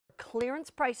clearance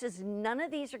prices. None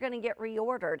of these are going to get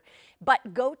reordered,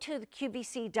 but go to the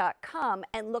QVC.com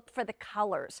and look for the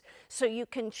colors so you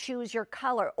can choose your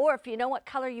color. Or if you know what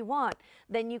color you want,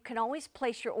 then you can always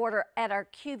place your order at our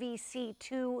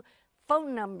QVC2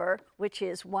 phone number, which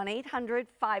is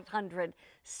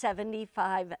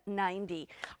 1-800-500-7590.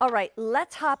 All right,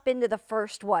 let's hop into the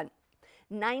first one.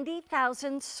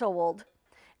 90,000 sold.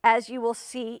 As you will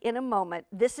see in a moment,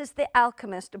 this is the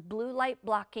Alchemist blue light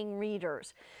blocking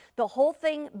readers. The whole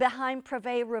thing behind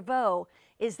Prive Revaux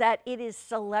is that it is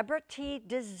celebrity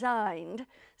designed,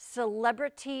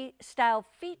 celebrity style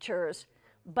features,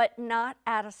 but not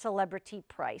at a celebrity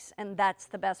price, and that's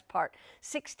the best part.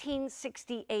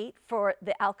 $16.68 for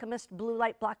the Alchemist blue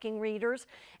light blocking readers,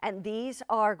 and these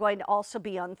are going to also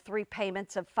be on 3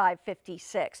 payments of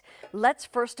 $556. Let's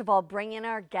first of all bring in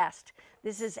our guest.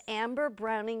 This is Amber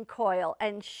Browning Coyle,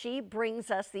 and she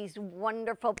brings us these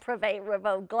wonderful Prive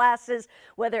Revaux glasses,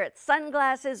 whether it's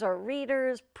sunglasses or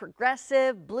readers,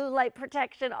 progressive, blue light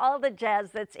protection, all the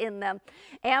jazz that's in them.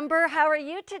 Amber, how are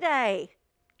you today?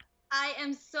 I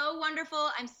am so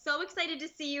wonderful. I'm so excited to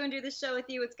see you and do the show with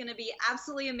you. It's going to be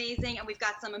absolutely amazing, and we've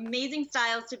got some amazing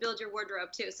styles to build your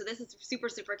wardrobe too. So this is super,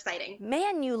 super exciting.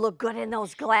 Man, you look good in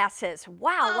those glasses.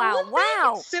 Wow, well,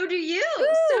 wow. So do you.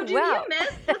 Ooh, so do you,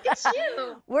 miss. Look at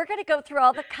you. We're going to go through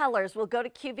all the colors. We'll go to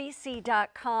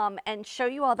QVC.com and show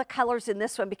you all the colors in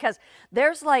this one, because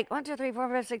there's like 1, 2, 3, 4,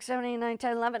 5, 6, 7, 8, 9,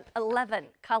 10, 11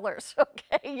 colors.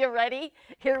 Okay, you ready?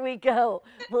 Here we go.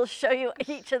 We'll show you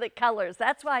each of the colors.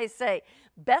 That's why I say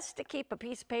best to keep a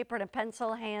piece of paper and a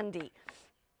pencil handy.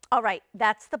 All right,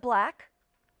 that's the black.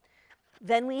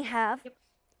 Then we have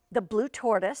the blue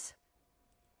tortoise,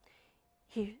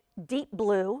 deep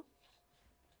blue,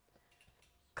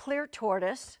 clear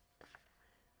tortoise,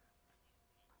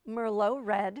 Merlot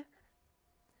red,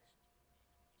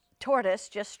 tortoise,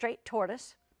 just straight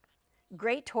tortoise,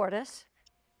 gray tortoise,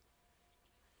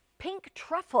 pink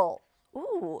truffle,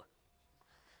 ooh,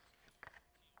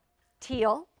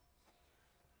 teal,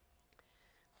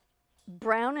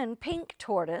 brown and pink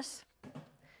tortoise,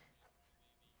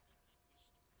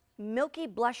 milky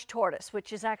blush tortoise,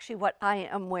 which is actually what I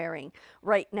am wearing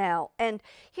right now. And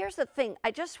here's the thing,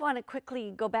 I just want to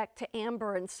quickly go back to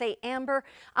Amber and say, Amber,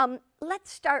 let's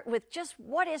start with just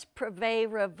what is Prive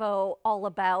Revaux all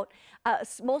about?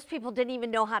 Most people didn't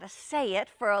even know how to say it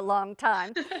for a long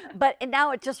time, and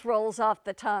now it just rolls off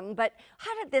the tongue. But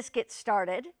how did this get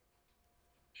started?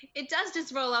 It does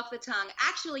just roll off the tongue.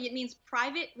 Actually, it means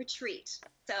private retreat.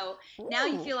 So now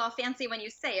you feel all fancy when you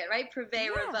say it, right? Prive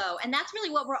Revaux. And that's really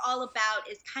what we're all about,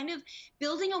 is kind of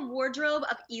building a wardrobe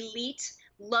of elite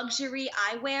luxury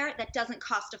eyewear that doesn't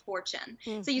cost a fortune.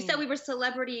 So you said we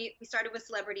started with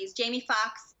celebrities. Jamie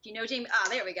Foxx, if you know Jamie,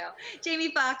 there we go.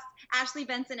 Jamie Foxx, Ashley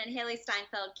Benson, and Haley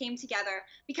Steinfeld came together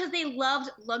because they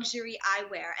loved luxury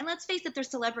eyewear. And let's face it, they're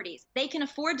celebrities. They can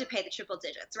afford to pay the triple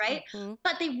digits, right?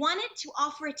 But they wanted to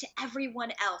offer it to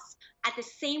everyone else at the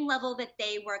same level that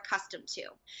they were accustomed to.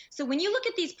 So when you look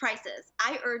at these prices,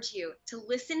 I urge you to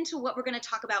listen to what we're going to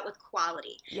talk about with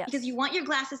quality. Because you want your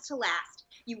glasses to last.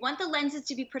 You want the lenses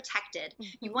to be protected.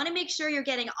 You want to make sure you're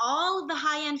getting all of the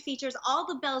high-end features, all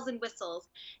the bells and whistles.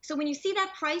 So when you see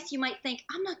that price, you might think,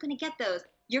 I'm not going to get those.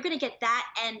 You're going to get that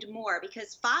and more,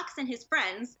 because Fox and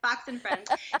Friends,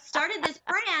 started this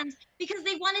brand because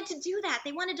they wanted to do that.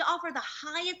 They wanted to offer the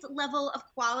highest level of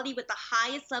quality with the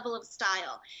highest level of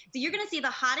style. So you're going to see the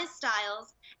hottest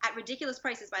styles at ridiculous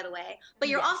prices, by the way, but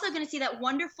you're also going to see that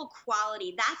wonderful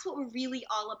quality. That's what we're really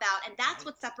all about, and that's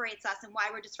what separates us and why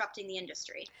we're disrupting the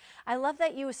industry. I love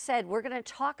that you said we're going to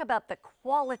talk about the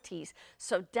qualities,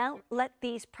 so don't let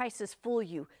these prices fool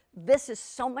you. This is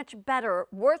so much better,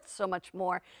 worth so much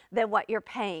more than what you're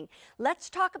paying.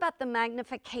 Let's talk about the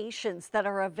magnifications that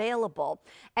are available,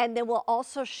 and then we'll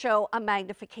also show a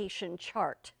magnification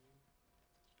chart.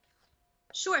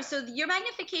 Sure. So your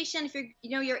magnification, if you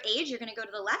know your age, you're going to go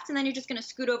to the left, and then you're just going to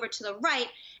scoot over to the right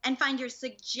and find your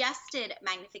suggested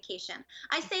magnification.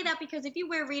 I say that because if you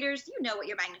wear readers, you know what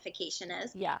your magnification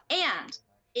is. Yeah. And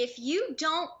if you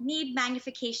don't need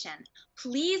magnification,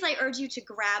 please, I urge you to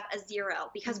grab a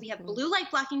 0, because we have blue light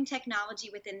blocking technology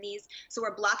within these. So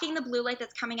we're blocking the blue light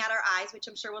that's coming out our eyes, which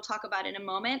I'm sure we'll talk about in a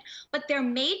moment. But they're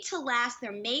made to last.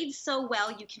 They're made so well.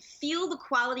 You can feel the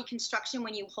quality construction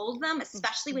when you hold them,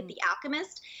 especially with the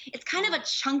Alchemist. It's kind of a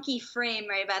chunky frame,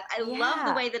 right, Beth? I love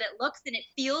the way that it looks and it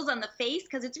feels on the face,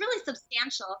 because it's really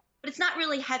substantial, but it's not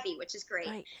really heavy, which is great.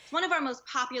 It's one of our most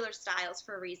popular styles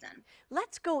for a reason.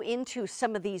 Let's go into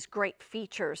some of these great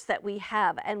features that we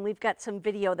have, and we've got some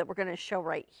video that we're going to show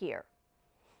right here.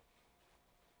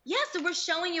 Yeah, so we're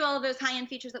showing you all of those high-end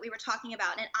features that we were talking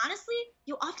about. And honestly,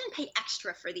 you'll often pay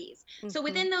extra for these. So Hmm.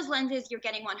 within those lenses, you're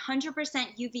getting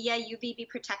 100% UVA, UVB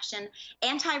protection,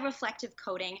 anti-reflective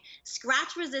coating,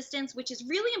 scratch resistance, which is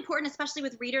really important, especially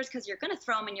with readers, because you're going to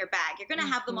throw them in your bag. You're going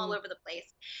to have them all Hmm. over the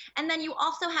place. And then you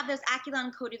also have those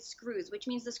Aculon-coated screws, which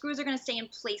means the screws are going to stay in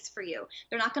place for you.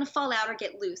 They're not going to fall out or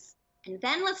get loose. And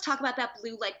then let's talk about that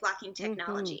blue light blocking Hmm.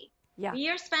 technology. Yeah. We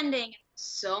are spending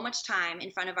so much time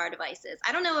in front of our devices.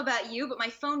 I don't know about you, but my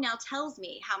phone now tells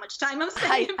me how much time I'm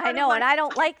spending in I front of know, my and I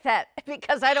don't like that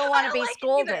because I don't I want to don't be like it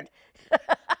either. scolded.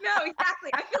 No, exactly.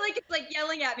 I feel like it's like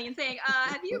yelling at me and saying,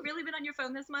 have you really been on your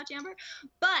phone this much, Amber?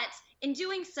 But in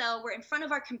doing so, we're in front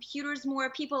of our computers more.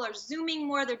 People are Zooming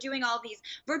more. They're doing all these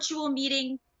virtual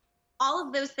meetings, all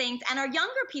of those things. And our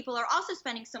younger people are also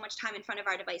spending so much time in front of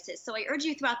our devices. So I urge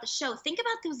you throughout the show, think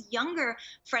about those younger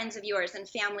friends of yours and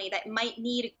family that might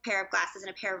need a pair of glasses and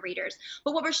a pair of readers.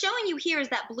 But what we're showing you here is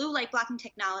that blue light blocking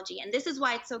technology. And this is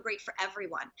why it's so great for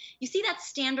everyone. You see that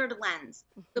standard lens.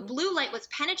 The Hmm. blue light was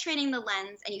penetrating the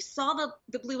lens, and you saw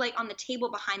the blue light on the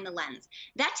table behind the lens.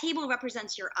 That table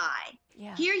represents your eye.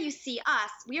 Yeah. Here you see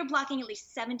us, we are blocking at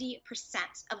least 70%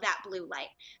 of that blue light.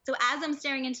 So as I'm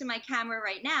staring into my camera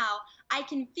right now, I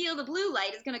can feel the blue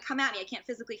light is going to come at me. I can't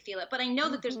physically feel it, but I know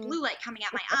that there's Hmm. blue light coming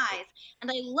at my eyes. And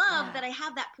I love Yeah. that I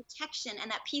have that protection and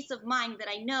that peace of mind that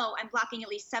I know I'm blocking at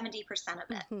least 70% of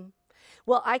it. Hmm.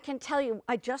 Well, I can tell you,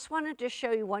 I just wanted to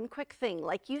show you one quick thing.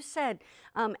 Like you said,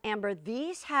 Amber,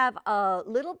 these have a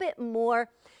little bit more,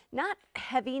 not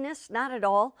heaviness, not at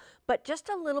all, but just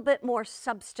a little bit more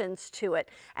substance to it.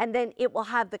 And then it will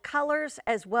have the colors,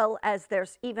 as well as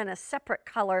there's even a separate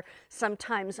color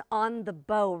sometimes on the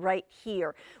bow right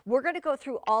here. We're going to go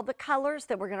through all the colors,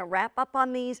 then we're going to wrap up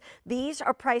on these. These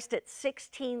are priced at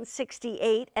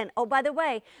 $16.68. And oh, by the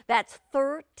way, that's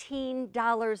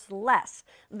 $13 less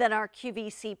than our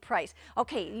QVC price.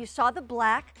 Okay, you saw the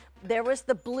black. There was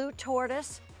the blue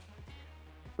tortoise.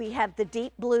 We have the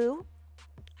deep blue,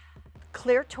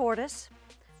 clear tortoise,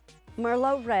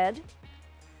 Merlot red.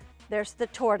 There's the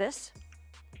tortoise,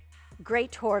 gray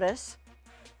tortoise,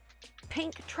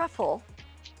 pink truffle,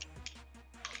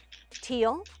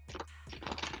 teal,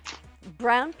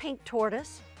 brown pink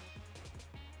tortoise,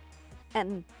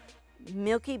 and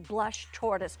milky blush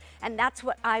tortoise. And that's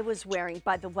what I was wearing,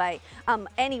 by the way.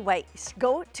 Anyway,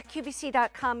 go to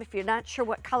QVC.com if you're not sure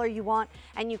what color you want,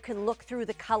 and you can look through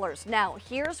the colors. Now,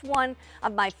 here's one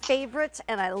of my favorites,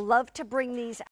 and I love to bring these